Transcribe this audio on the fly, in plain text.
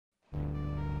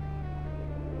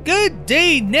Good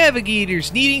day,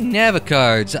 navigators needing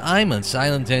navicards. I'm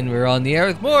Unsilent and we're on the air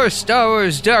with more Star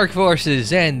Wars Dark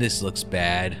Forces, and this looks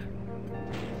bad.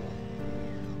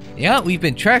 Yeah, we've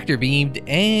been tractor beamed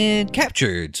and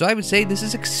captured, so I would say this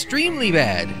is extremely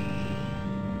bad.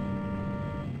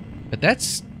 But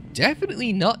that's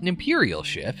definitely not an Imperial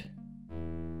ship.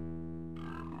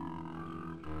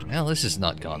 Well, this has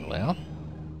not gone well.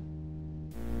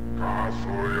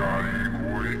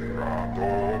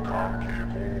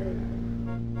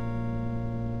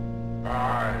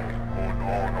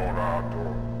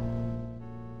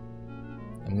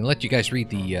 I'm gonna let you guys read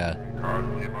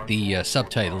the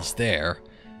subtitles there,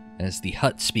 as the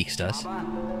Hutt speaks to us.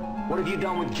 What have you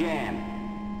done with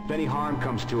Jan? If any harm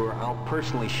comes to her, I'll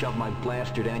personally shove my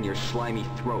blaster down your slimy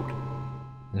throat.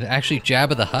 Is it actually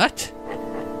Jabba the Hutt?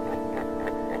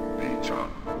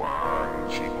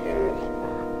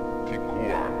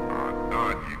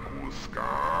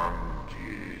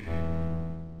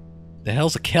 The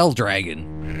hell's a kell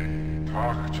dragon?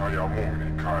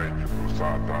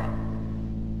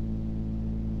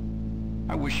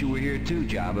 I wish you were here too,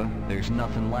 Jabba. There's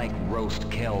nothing like roast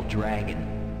kell dragon.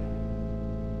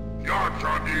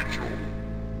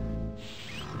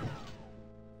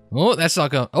 Oh, that's not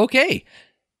going. Okay.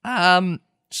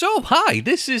 So hi,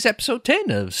 this is episode 10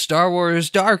 of Star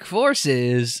Wars Dark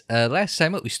Forces. Last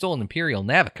time out, we stole an Imperial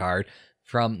Navicard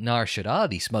from Nar Shaddaa,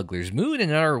 the smuggler's moon,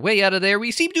 and on our way out of there,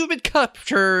 we seem to have been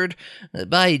captured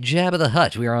by Jabba the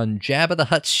Hutt. We are on Jabba the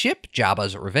Hutt's ship,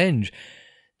 Jabba's Revenge.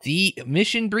 The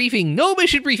mission briefing. No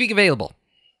mission briefing available.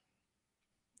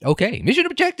 Okay, mission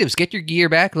objectives. Get your gear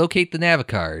back, locate the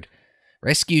Navicard.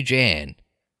 Rescue Jan.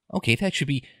 Okay, that should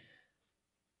be...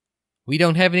 We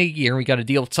don't have any gear, and we gotta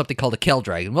deal with something called a kell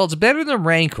dragon. Well, it's better than a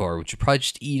Rancor, which would probably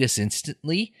just eat us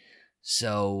instantly.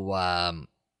 So,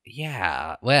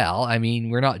 yeah, well, I mean,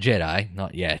 we're not Jedi,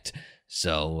 not yet.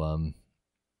 So,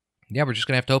 yeah, we're just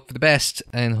gonna have to hope for the best,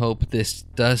 and hope this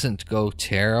doesn't go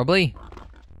terribly.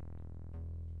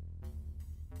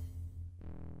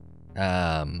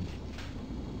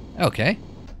 Okay.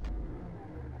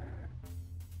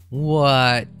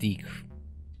 What the...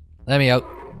 Let me out.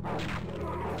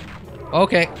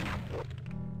 Okay.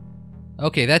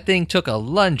 Okay, that thing took a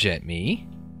lunge at me.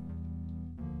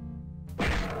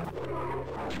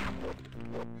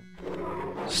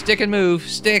 Stick and move.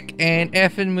 Stick and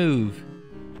effing move.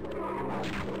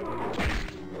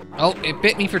 Oh, it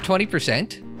bit me for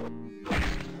 20%.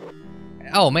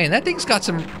 Oh man, that thing's got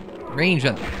some range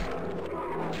on...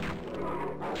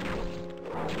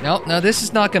 No, this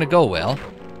is not gonna go well.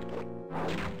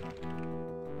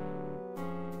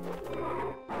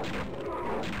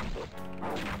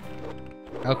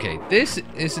 Okay, this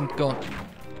isn't going...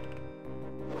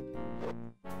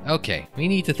 Okay, we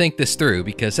need to think this through,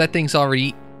 because that thing's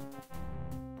already...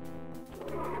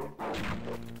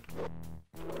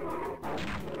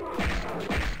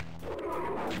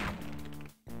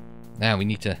 Now we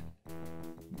need to...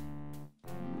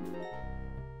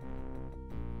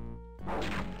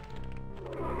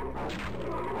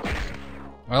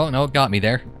 Oh, no, it got me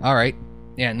there. Alright.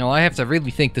 Yeah, no, I have to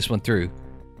really think this one through.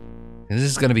 This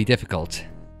is going to be difficult.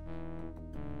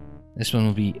 This one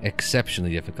will be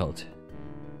exceptionally difficult.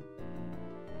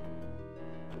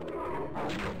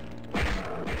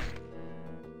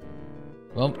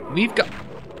 Well, we've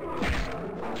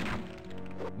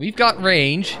got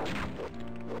range.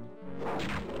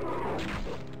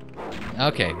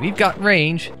 Okay, we've got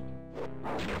range.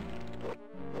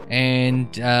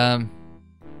 And,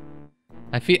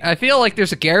 I feel like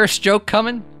there's a Garrus joke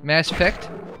coming, Mass Effect.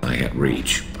 I had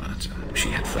reach, but she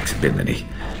had flexibility.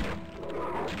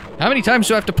 How many times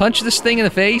do I have to punch this thing in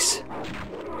the face?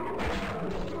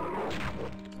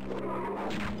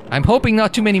 I'm hoping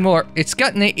not too many more. It's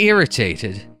gotten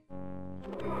irritated.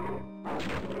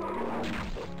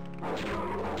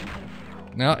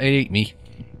 No, it ate me.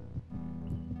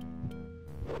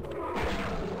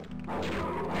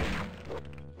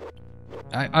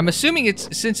 I'm assuming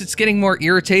it's since it's getting more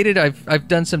irritated, I've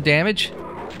done some damage.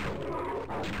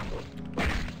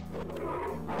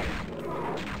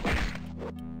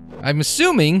 I'm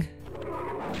assuming...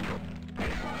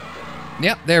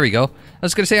 Yep, there we go. I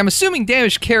was gonna say, I'm assuming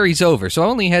damage carries over, so I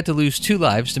only had to lose 2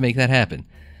 lives to make that happen.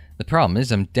 The problem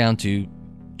is I'm down to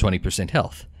 20%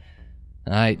 health.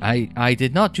 I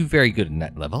did not do very good in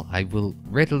that level, I will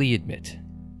readily admit.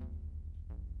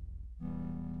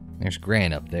 There's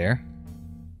Gran up there.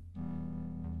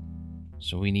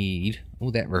 So we need...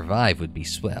 Oh, that revive would be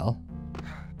swell.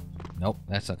 Nope,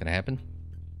 that's not gonna happen.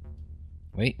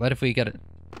 Wait, what if we got a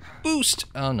boost?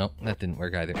 Oh no, that didn't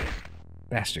work either.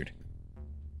 Bastard.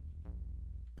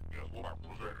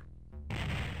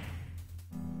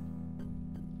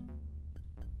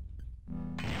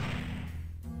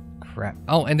 crap.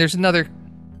 Oh, and there's another...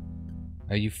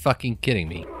 Are you fucking kidding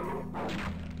me?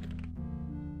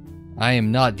 I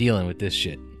am not dealing with this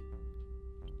shit.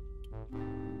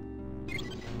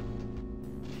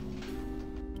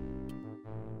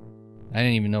 I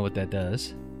didn't even know what that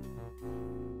does.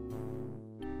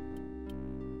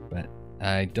 But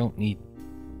I don't need...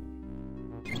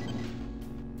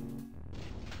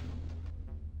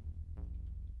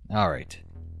 Alright.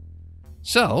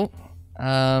 So,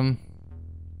 I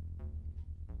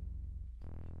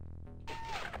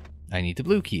need the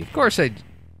blue key. Of course I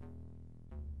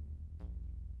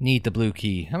need the blue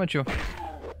key. How much you...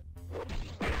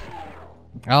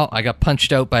 Oh, I got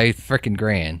punched out by frickin'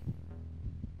 Gran.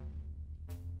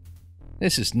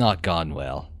 This has not gone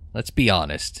well. Let's be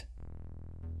honest.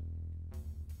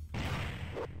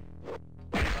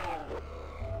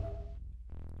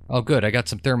 Oh good, I got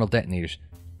some thermal detonators.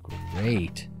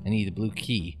 Great. I need the blue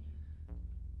key.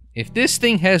 If this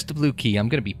thing has the blue key, I'm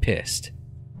gonna be pissed.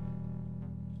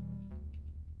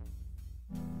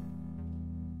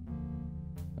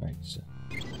 Alright, so...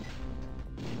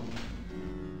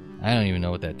 I don't even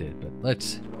know what that did, but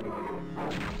let's...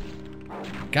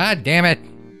 God damn it!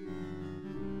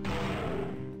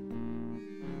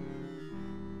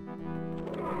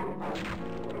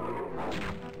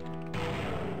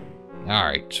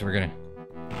 Alright, so we're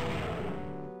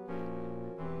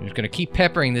just gonna keep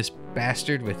peppering this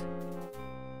bastard with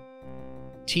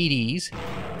TDs.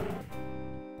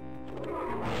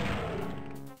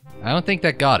 I don't think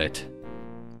that got it.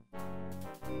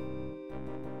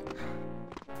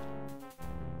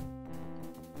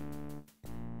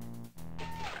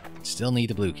 Still need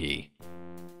the blue key.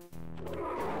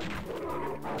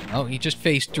 Oh, he just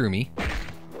phased through me.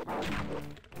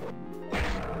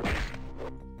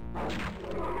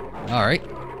 Alright.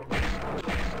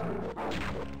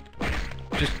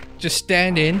 Just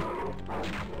stand in.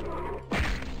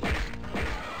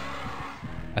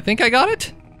 I think I got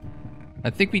it? I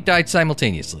think we died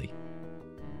simultaneously.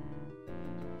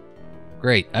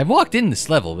 Great. I've walked in this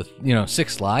level with,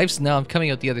 6 lives. Now I'm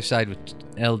coming out the other side with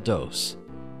El Dos.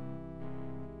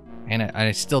 And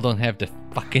I still don't have the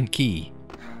fucking key.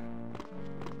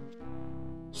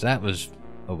 So that was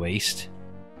a waste.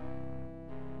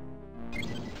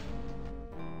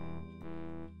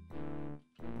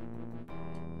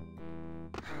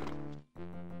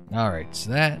 Alright,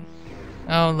 so that...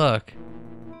 Oh, look.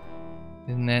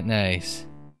 Isn't that nice?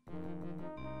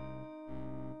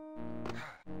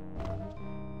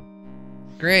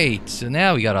 Great, so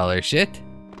now we got all our shit.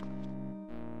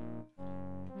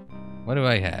 What do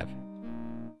I have?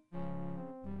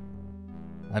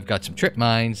 I've got some trip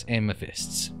mines and my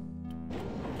fists.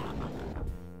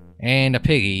 And a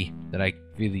piggy that I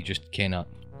really just cannot...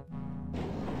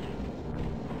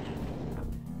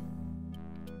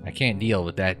 I can't deal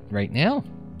with that right now.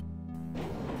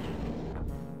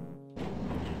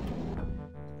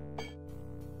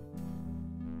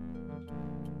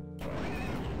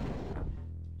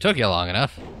 Took you long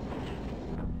enough.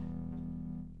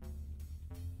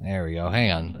 There we go.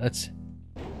 Hang on. Let's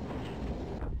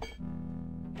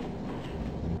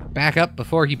back up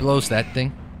before he blows that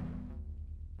thing.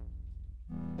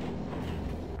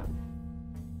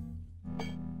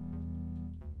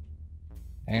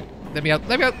 Let me out,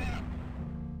 let me out!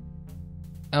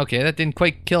 Okay, that didn't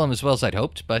quite kill him as well as I'd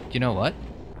hoped, but you know what?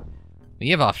 We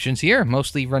have options here,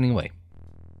 mostly running away.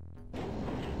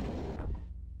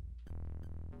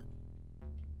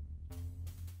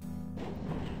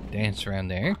 Dance around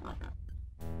there.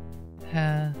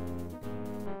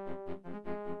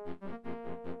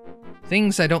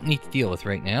 Things I don't need to deal with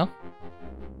right now.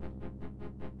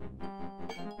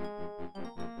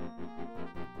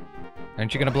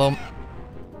 Aren't you gonna blow him?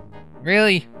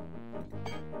 Really?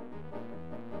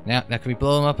 Now, can we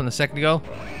blow him up in a second ago?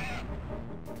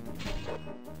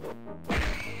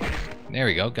 There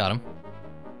we go, got him.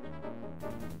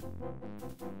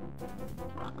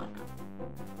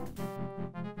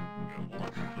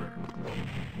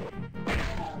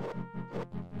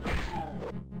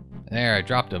 There, I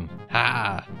dropped him.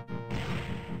 Ha!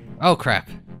 Oh, crap.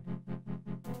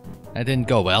 That didn't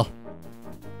go well.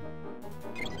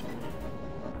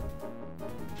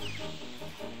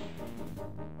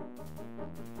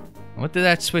 What did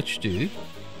that switch do?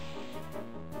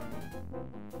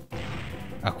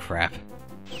 Oh, crap.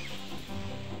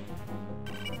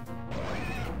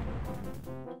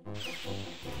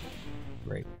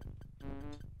 Great.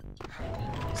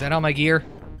 Is that all my gear?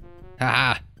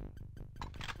 Ha!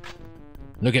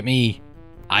 Look at me.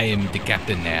 I am the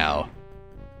captain now.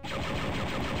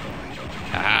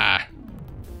 Ha!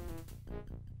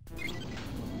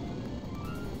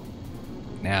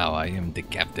 Now I am the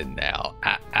captain now.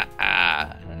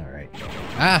 Alright.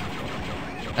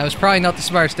 That was probably not the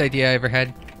smartest idea I ever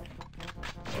had.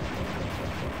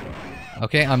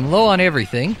 Okay, I'm low on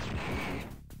everything.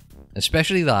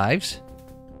 Especially lives.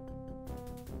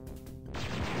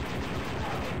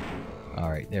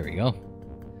 Alright, there we go.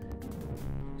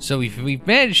 So we've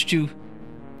managed to...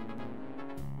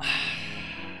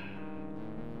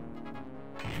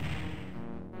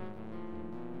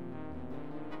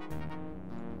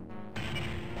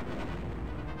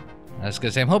 I was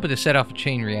gonna say, I'm hoping to set off a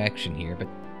chain reaction here, but...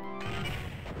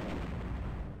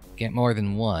 Get more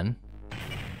than one.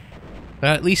 But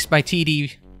at least my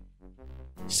TD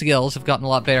skills have gotten a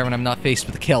lot better when I'm not faced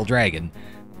with a kell dragon.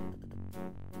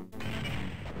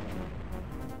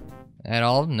 At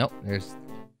all? Nope, there's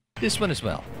this one as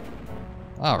well.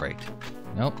 Alright.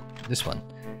 Nope, this one.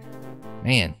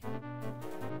 Man.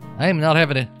 I am not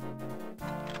having a...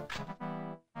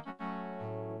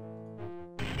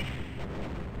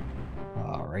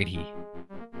 Alrighty.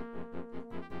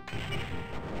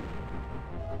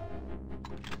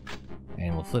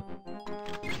 And we'll flip.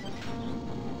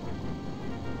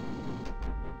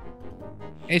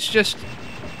 It's just...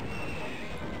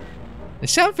 They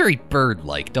sound very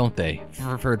bird-like, don't they?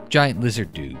 For giant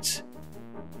lizard dudes.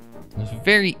 It's a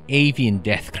very avian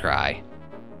death cry.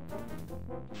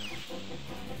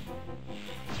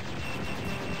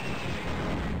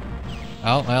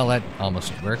 Oh, well, that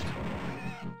almost worked.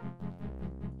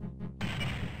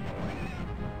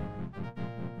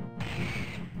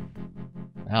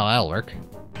 Well, that'll work.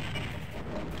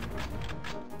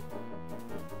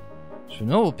 So we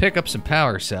know we'll pick up some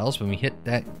power cells when we hit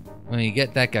that... When we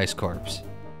get that guy's corpse.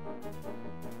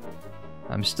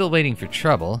 I'm still waiting for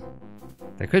trouble.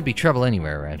 There could be trouble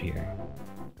anywhere around here.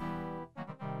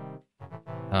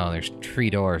 Oh, there's 3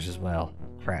 doors as well.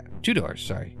 Crap. 2 doors,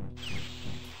 sorry.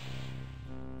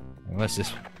 And what's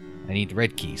this? I need the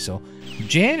red key, so...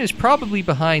 Jan is probably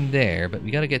behind there, but we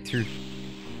gotta get through...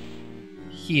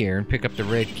 here and pick up the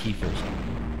red key first.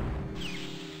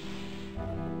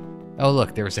 Oh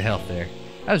look, there was a health there.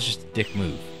 That was just a dick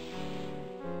move.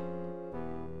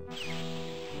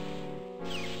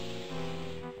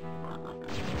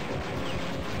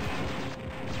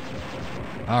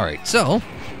 Alright, so,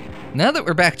 now that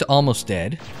we're back to almost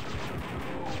dead...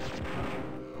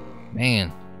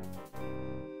 Man.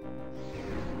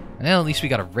 Well, at least we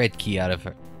got a red key out of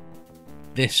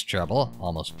this trouble,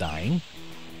 almost dying.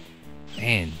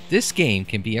 Man, this game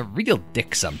can be a real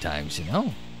dick sometimes, you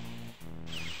know?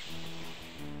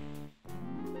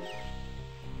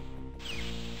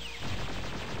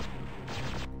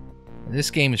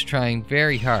 This game is trying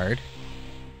very hard.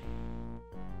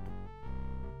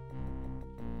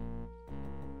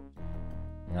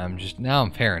 Now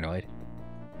I'm paranoid.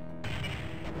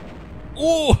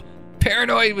 Oh!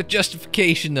 Paranoid with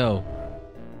justification, though.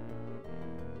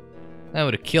 That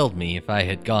would have killed me if I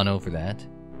had gone over that.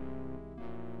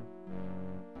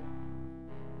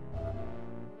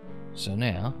 So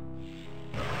now...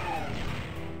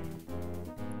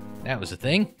 That was a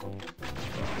thing.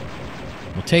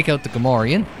 We'll take out the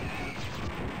Gamorrean.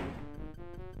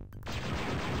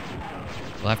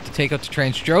 We'll have to take out the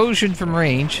Transtrojan from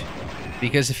range.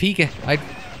 Because if he can...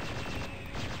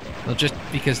 Well, just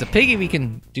because the piggy we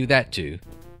can do that too.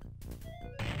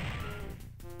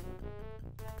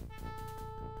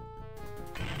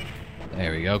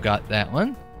 There we go, got that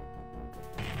one.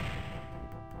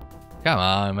 Come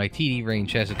on, my TD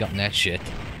range hasn't gotten that shit.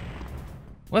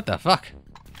 What the fuck?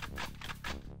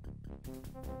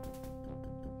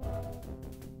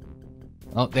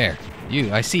 Oh, there.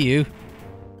 You, I see you.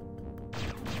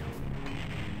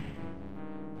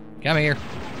 Come here.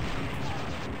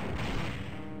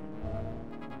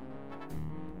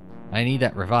 I need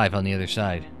that revive on the other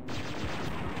side.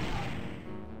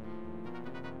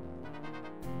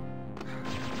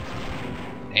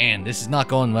 Man, this is not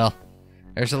going well.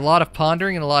 There's a lot of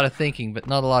pondering and a lot of thinking, but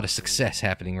not a lot of success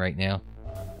happening right now.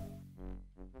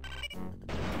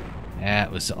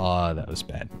 That was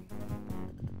bad.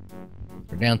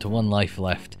 We're down to 1 life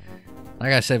left.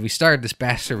 Like I said, we started this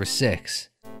bastard with 6.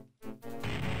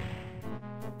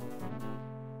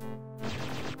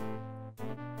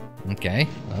 Okay,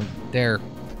 well, there.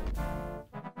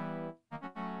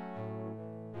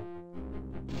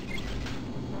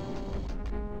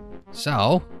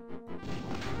 So,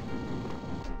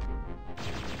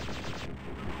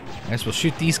 I guess we'll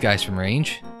shoot these guys from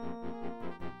range.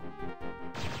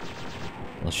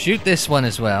 We'll shoot this one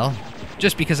as well,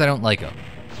 just because I don't like him.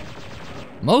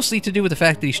 Mostly to do with the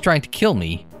fact that he's trying to kill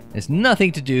me. It has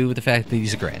nothing to do with the fact that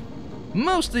he's a Gran.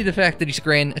 Mostly the fact that he's a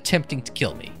Gran attempting to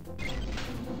kill me.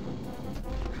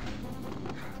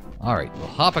 Alright, we'll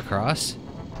hop across.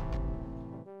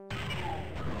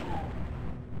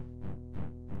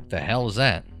 The hell is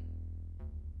that?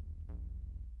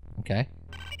 Okay.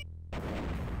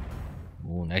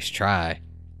 Ooh, nice try.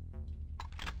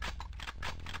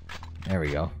 There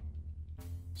we go.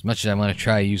 As much as I want to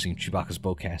try using Chewbacca's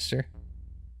bowcaster.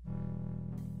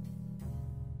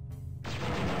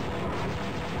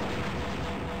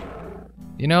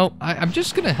 You know, I'm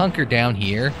just gonna hunker down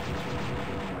here.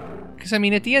 Because, I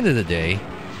mean, at the end of the day...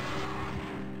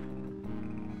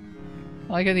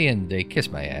 Like, at the end of the day, kiss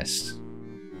my ass.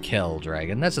 Kell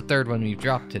dragon. That's the third one we've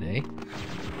dropped today.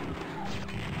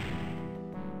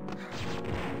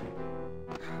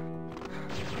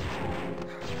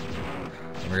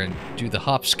 We're gonna do the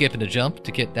hop, skip, and a jump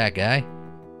to get that guy.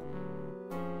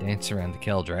 Dance around the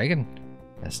kell dragon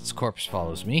as its corpse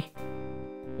follows me.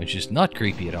 Which is not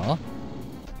creepy at all.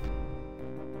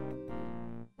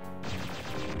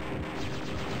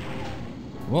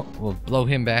 Well, we'll blow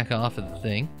him back off of the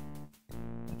thing.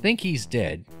 I think he's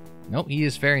dead. No, he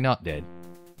is very not dead.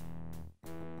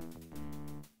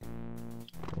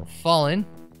 We'll fall in.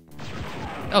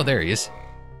 Oh, there he is.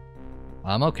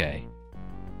 I'm okay.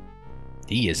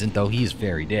 He isn't, though. He's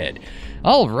very dead.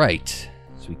 Alright.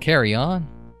 So we carry on.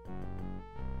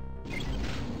 I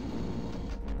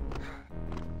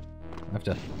have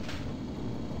to...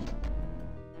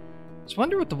 Just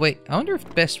wonder what the way... I wonder if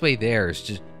the best way there is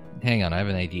just... Hang on, I have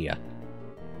an idea.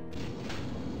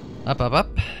 Up, up, up.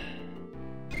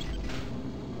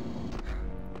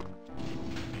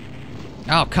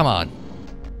 Oh, come on.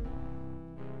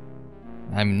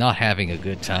 I'm not having a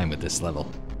good time with this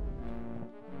level.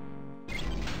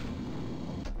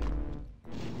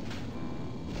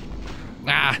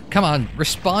 Ah, come on.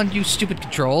 Respond, you stupid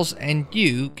controls, and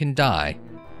you can die.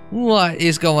 What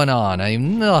is going on?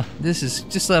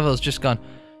 This level has just gone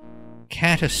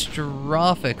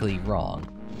catastrophically wrong.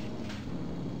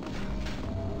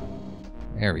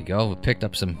 There we go. We picked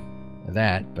up some of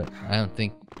that, but I don't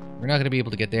think we're not going to be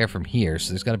able to get there from here,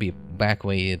 so there's got to be a back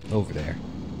way over there.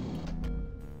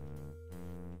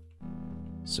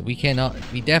 So we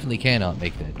definitely cannot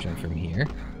make that jump from here.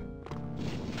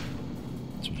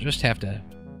 So we'll just have to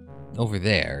over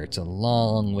there. It's a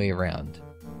long way around.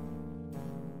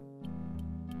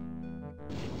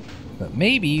 But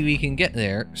maybe we can get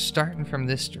there starting from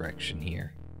this direction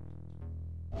here.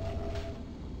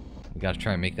 We gotta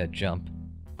try and make that jump.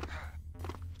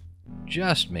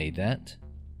 Just made that.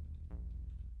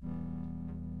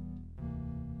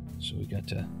 So we got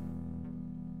to...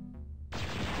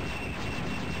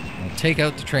 I'll take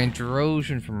out the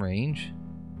Trandrosian from range.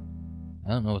 I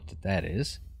don't know what that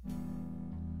is.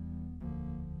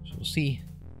 So we'll see.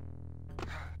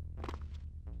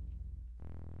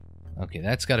 Okay,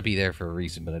 that's got to be there for a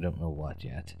reason, but I don't know what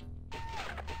yet.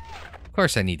 Of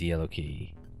course I need the yellow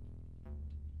key.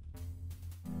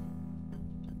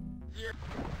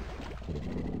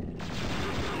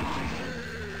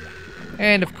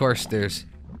 And of course there's...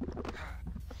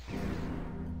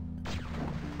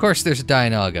 Of course there's a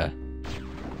Dianoga.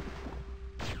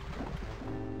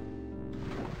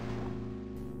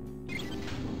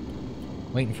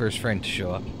 Waiting for his friend to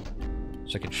show up.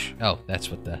 So I can oh,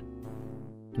 that's what the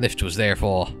lift was there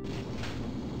for.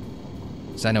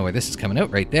 So I know where this is coming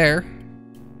out, right there.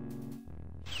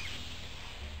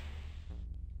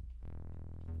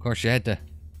 Of course you had to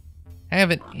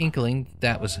have an inkling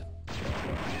that was...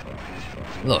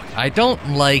 Look, I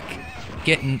don't like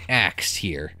getting axed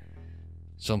here.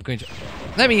 So I'm going to...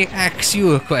 Let me ask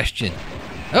you a question.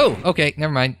 Oh, okay,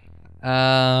 never mind.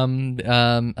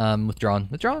 Withdrawn.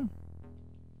 Withdrawn?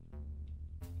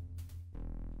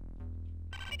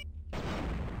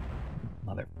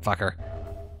 Motherfucker.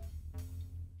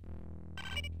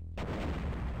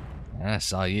 I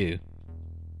saw you.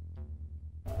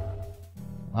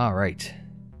 Alright.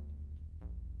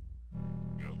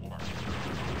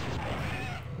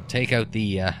 Take out the,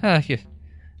 you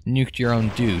nuked your own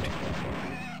dude.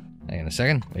 Hang on a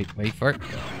second. Wait for it.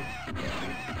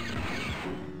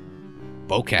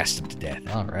 Bowcast him to death.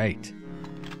 Alright.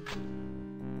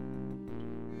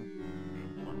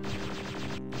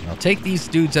 I'll take these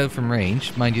dudes out from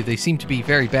range. Mind you, they seem to be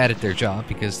very bad at their job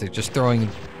because they're just throwing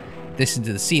this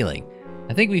into the ceiling.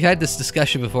 I think we've had this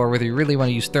discussion before whether you really want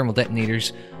to use thermal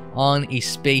detonators on a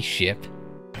spaceship.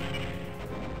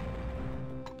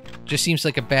 Just seems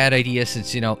like a bad idea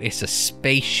since, you know, it's a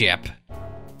spaceship.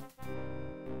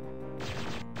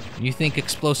 You think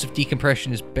explosive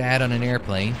decompression is bad on an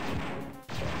airplane?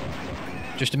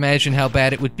 Just imagine how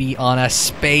bad it would be on a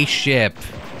spaceship.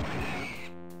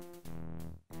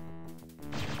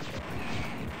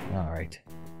 Alright.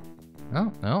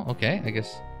 Oh, no, okay. I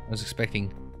guess I was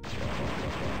expecting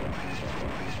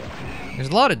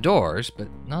There's a lot of doors, but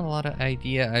not a lot of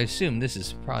idea. I assume this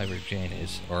is probably where Jan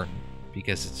is, or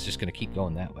because it's just going to keep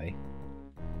going that way.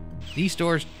 These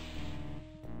doors...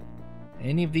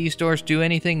 Any of these doors do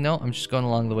anything? No, I'm just going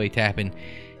along the way tapping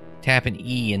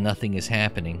E and nothing is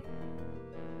happening.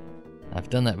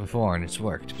 I've done that before and it's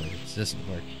worked, but it doesn't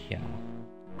work. Yeah.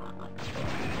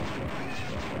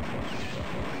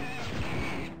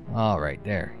 Alright,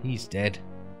 there. He's dead.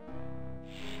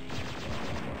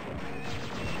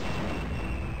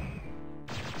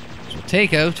 So we'll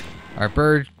take out our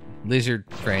bird lizard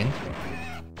friend.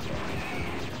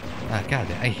 Ah, god,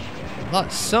 I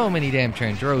lost so many damn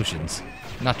Trandrosians.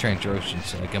 Not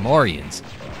Trandrosians, Gamorreans.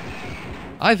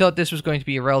 I thought this was going to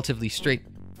be a relatively straight...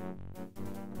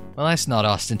 Well, that's not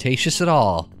ostentatious at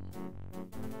all.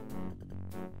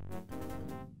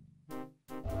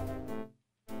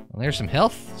 Well, there's some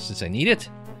health, since I need it.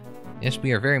 Yes,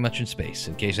 we are very much in space.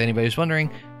 In case anybody's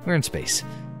wondering, we're in space.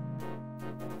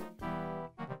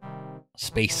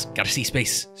 Space. Gotta see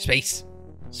space. Space.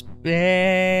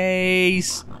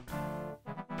 Space.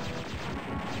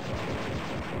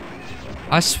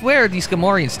 I swear these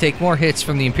Gamorreans take more hits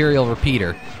from the Imperial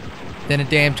Repeater than a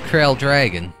damned Krell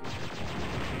dragon.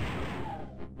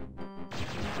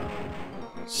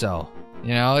 So, you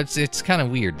know, it's kind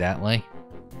of weird that way.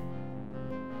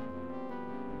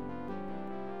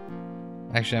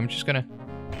 Actually, I'm just gonna...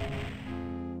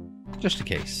 Just in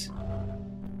case.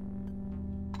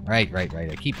 Right.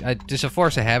 There's a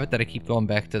force of habit that I keep going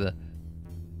back to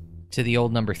the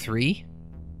old number 3.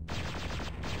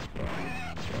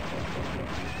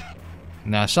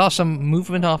 Now, I saw some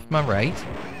movement off my right.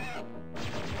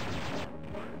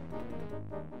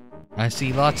 I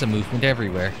see lots of movement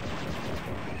everywhere.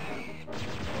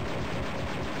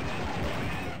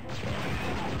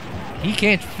 He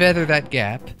can't feather that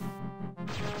gap,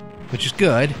 which is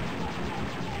good.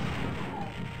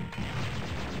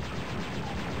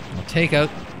 I'll take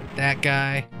out that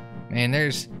guy. Man,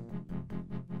 there's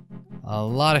a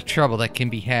lot of trouble that can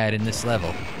be had in this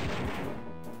level.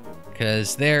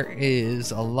 Because there is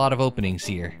a lot of openings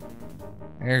here.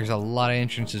 There's a lot of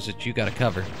entrances that you gotta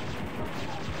cover.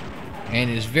 And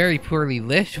it is very poorly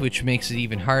lit, which makes it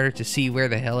even harder to see where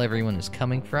the hell everyone is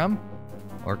coming from.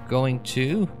 Or going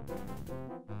to.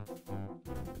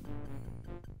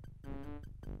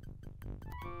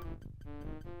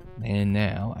 And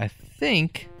now, I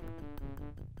think...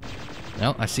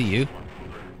 No, I see you.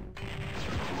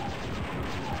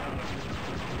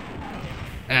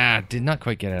 Ah, did not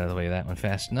quite get out of the way of that one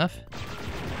fast enough.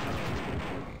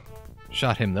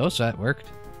 Shot him though, so that worked.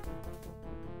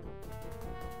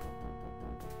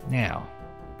 Now,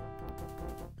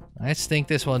 let's think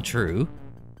this one true.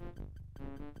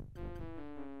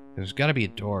 There's gotta be a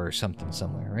door or something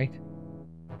somewhere, right?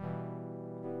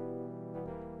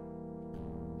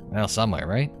 Well, somewhere,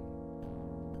 right?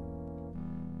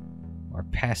 Or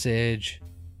passage.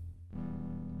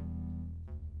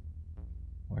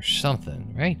 Or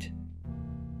something, right?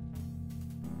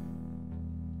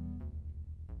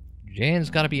 Jan's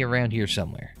gotta be around here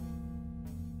somewhere.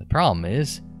 The problem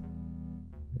is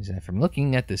that from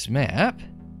looking at this map,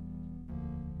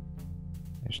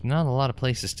 there's not a lot of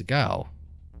places to go.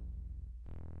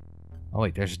 Oh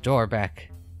wait, there's a door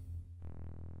back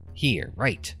here,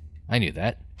 right. I knew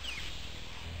that.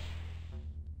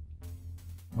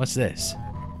 What's this?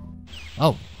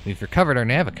 Oh, we've recovered our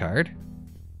Navicard.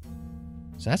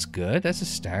 So that's good, that's a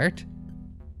start.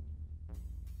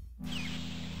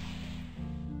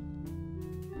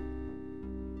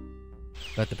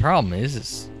 But the problem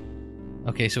is...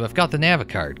 Okay, so I've got the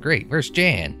Navicard. Great, where's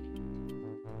Jan?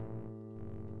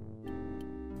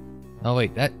 Oh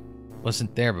wait, that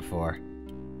wasn't there before.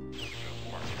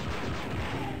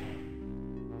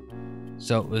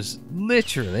 So it was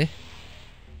literally...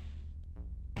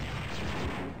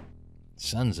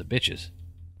 Sons of bitches.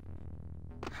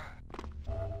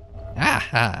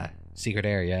 Aha! Secret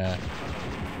area.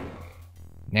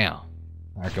 Now,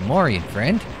 our Gamorrean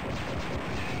friend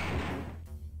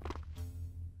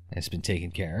has been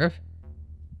taken care of.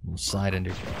 We'll slide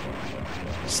under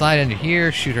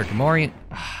here, shoot our Gamorrean.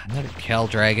 Ah, another kell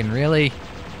dragon, really?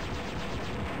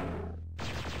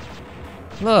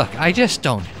 Look, I just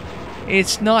don't.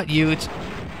 It's not you,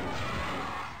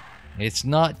 it's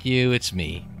not you, it's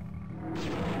me.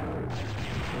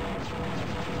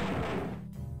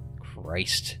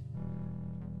 Christ.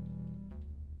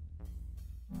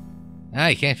 Ah,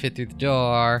 you can't fit through the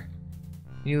door.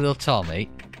 You little tall, mate.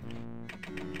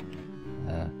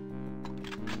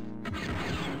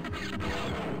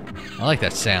 I like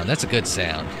that sound. That's a good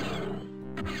sound.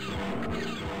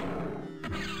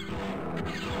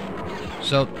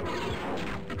 So,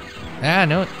 Ah,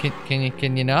 no,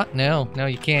 can you not? No,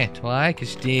 you can't. Why?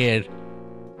 'Cause you're dead.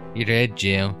 You're dead,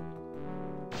 Jim.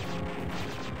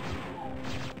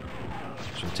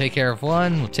 So we'll take care of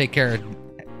one, we'll take care of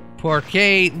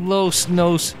Porque Los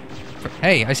Nos...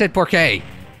 Hey, I said Porque!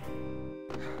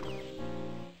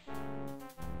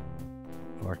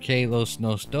 Porque Los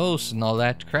Nos Dos and all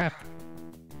that crap.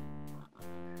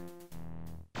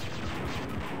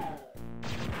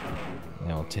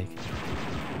 Now we'll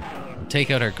take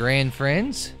out our grand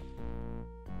friends.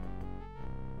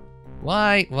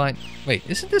 Why? Wait,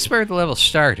 isn't this where the level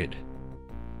started?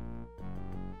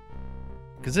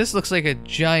 Because this looks like a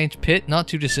giant pit, not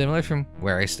too dissimilar from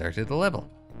where I started the level.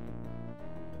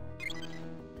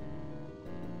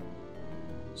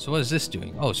 So what is this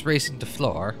doing? Oh, it's raising the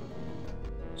floor.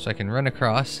 So I can run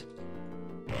across.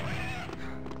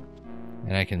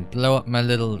 And I can blow up my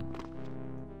little...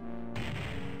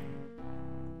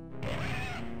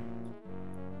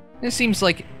 This seems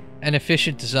like an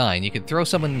efficient design. You can throw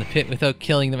someone in the pit without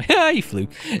killing them. Ah, you flew.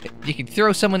 You can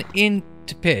throw someone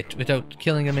into pit without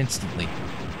killing them instantly.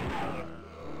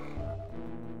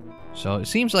 So it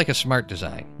seems like a smart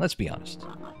design. Let's be honest.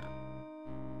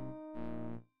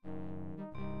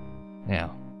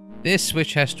 Now, this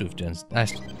switch has to have done...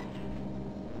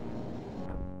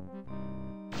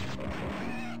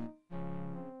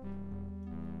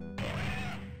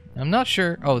 I'm not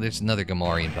sure... Oh, there's another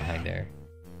Gamorrean behind there.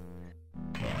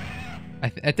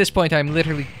 At this point, I'm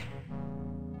literally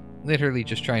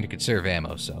just trying to conserve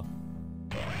ammo, so...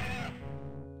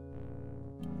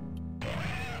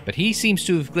 But he seems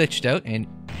to have glitched out and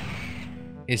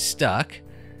is stuck,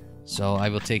 so I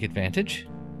will take advantage.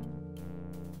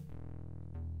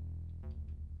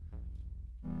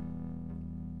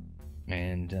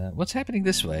 And what's happening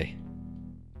this way?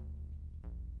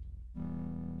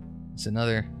 It's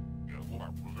another...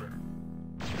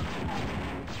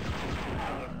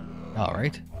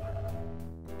 Alright.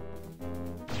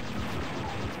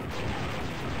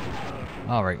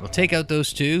 Alright, we'll take out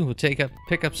those two. We'll pick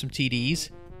up some TDs.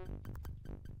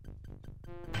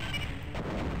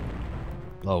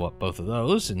 Blow up both of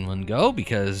those in one go,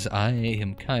 because I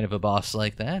am kind of a boss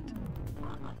like that.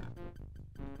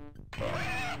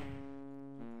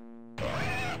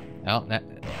 Oh,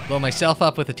 blow myself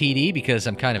up with a TD because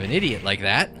I'm kind of an idiot like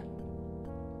that.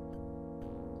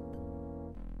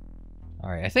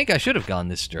 Alright, I think I should have gone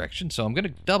this direction, so I'm going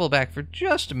to double back for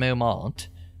just a moment.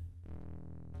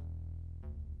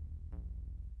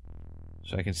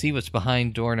 So I can see what's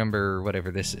behind door number whatever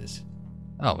this is.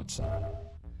 Oh, it's a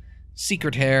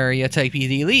secret area type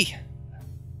dealy.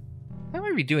 How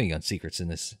are we doing on secrets in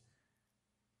this?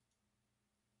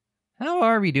 How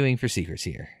are we doing for secrets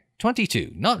here?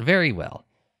 22. Not very well.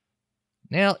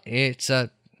 Now, it's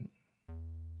a...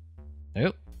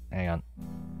 Oh, hang on.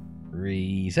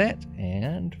 Reset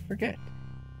and forget.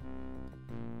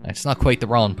 That's not quite the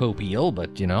Ron Popeil,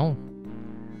 but, you know.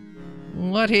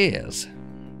 What is?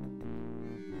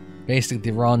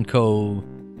 Basically, the Ron Co.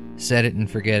 set it and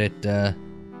forget it,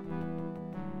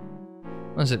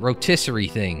 what is it? Rotisserie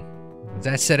thing. Does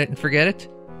that set it and forget it?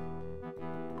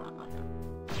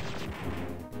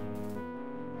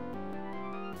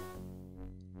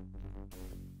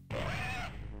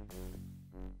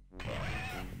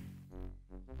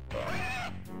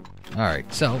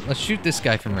 Alright, so let's shoot this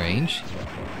guy from range.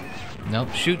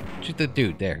 Nope, shoot the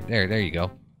dude. There you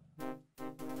go.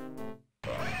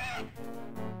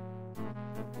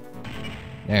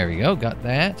 There we go, got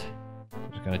that.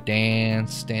 Just gonna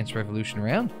dance revolution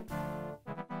around.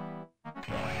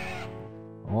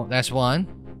 Oh, that's one.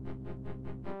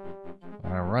 I'm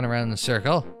gonna run around in the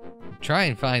circle. Try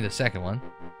and find the second one.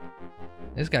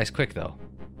 This guy's quick though.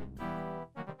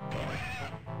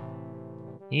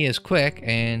 He is quick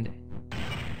and...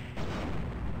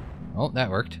 Oh, that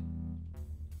worked.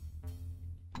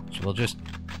 So we'll just...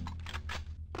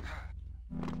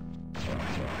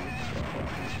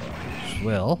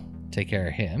 Will take care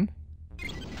of him.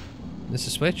 This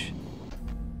is switch.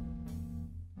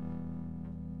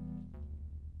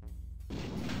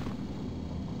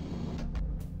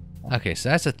 Okay, so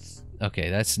that's okay,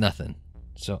 that's nothing.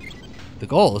 So the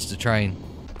goal is to try and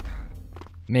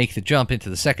make the jump into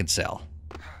the second cell.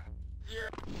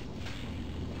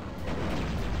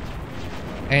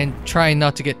 And try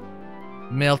not to get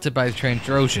melted by the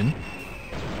Trandrosian.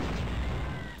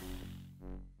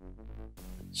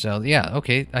 So, yeah,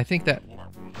 okay, I think that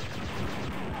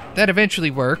eventually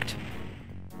worked.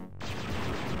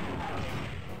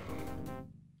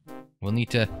 We'll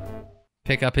need to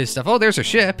pick up his stuff. Oh, there's a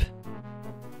ship!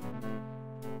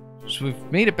 So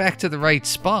we've made it back to the right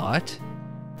spot.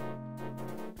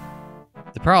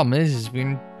 The problem is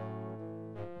we're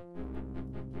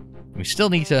We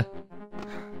still need to...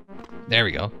 There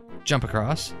we go. Jump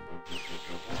across.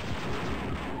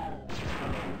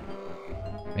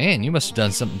 Man, you must have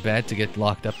done something bad to get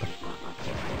locked up.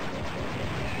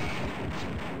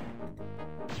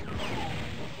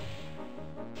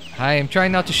 Hi, I'm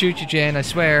trying not to shoot you, Jan, I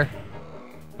swear.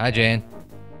 Hi, Jan.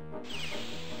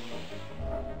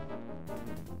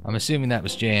 I'm assuming that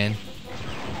was Jan.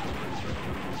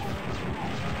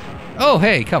 Oh,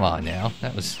 hey, come on now.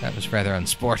 That was rather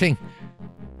unsporting.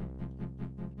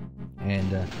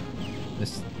 And,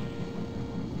 this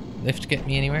lift get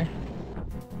me anywhere?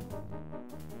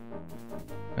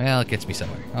 Well, it gets me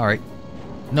somewhere. Alright.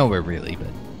 Nowhere really, but...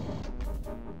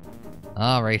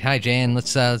 Alright, hi Jan,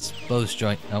 let's both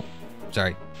join. Oh,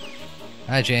 sorry.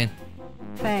 Hi Jan.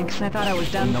 Thanks, I thought I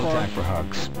was done No for. time for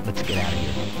hugs. Let's get out of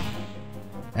here.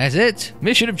 That's it!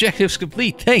 Mission objectives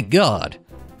complete, thank God!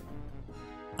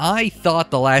 I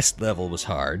thought the last level was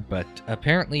hard, but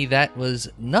apparently that was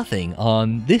nothing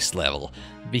on this level.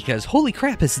 Because holy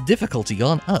crap, has the difficulty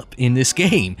gone up in this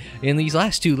game. In these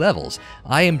last 2 levels,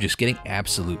 I am just getting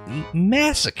absolutely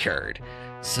massacred.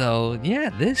 So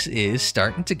yeah, this is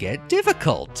starting to get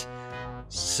difficult.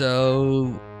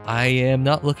 So I am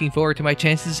not looking forward to my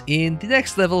chances in the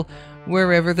next level,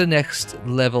 wherever the next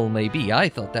level may be. I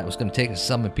thought that was going to take us to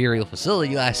some Imperial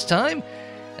facility last time.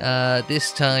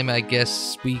 This time, I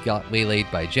guess we got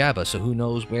waylaid by Jabba, so who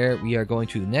knows where we are going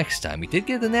to next time. We did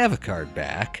get the Navicard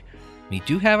back. We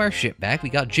do have our ship back. We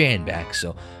got Jan back,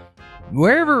 so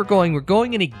wherever we're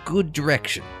going in a good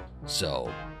direction.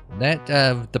 So that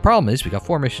the problem is we got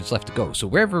 4 missions left to go. So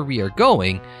wherever we are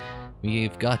going,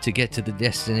 we've got to get to the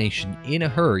destination in a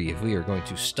hurry if we are going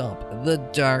to stop the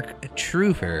Dark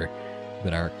Trooper.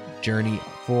 But our journey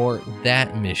for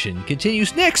that mission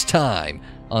continues next time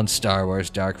on Star Wars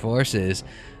Dark Forces.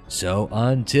 So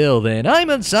until then, I'm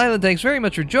Unsilent. Thanks very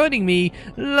much for joining me.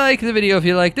 Like the video if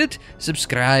you liked it.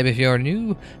 Subscribe if you're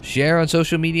new. Share on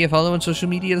social media. Follow on social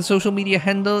media. The social media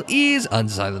handle is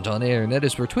Unsilent on Air, and that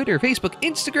is for Twitter, Facebook,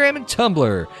 Instagram, and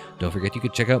Tumblr. Don't forget you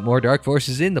can check out more Dark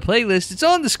Forces in the playlist. It's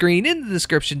on the screen in the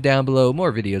description down below.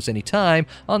 More videos anytime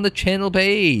on the channel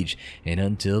page. And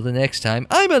until the next time,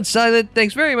 I'm Unsilent.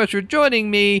 Thanks very much for joining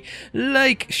me.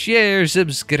 Like, share,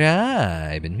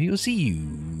 subscribe, and we will see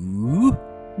you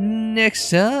next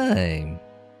time.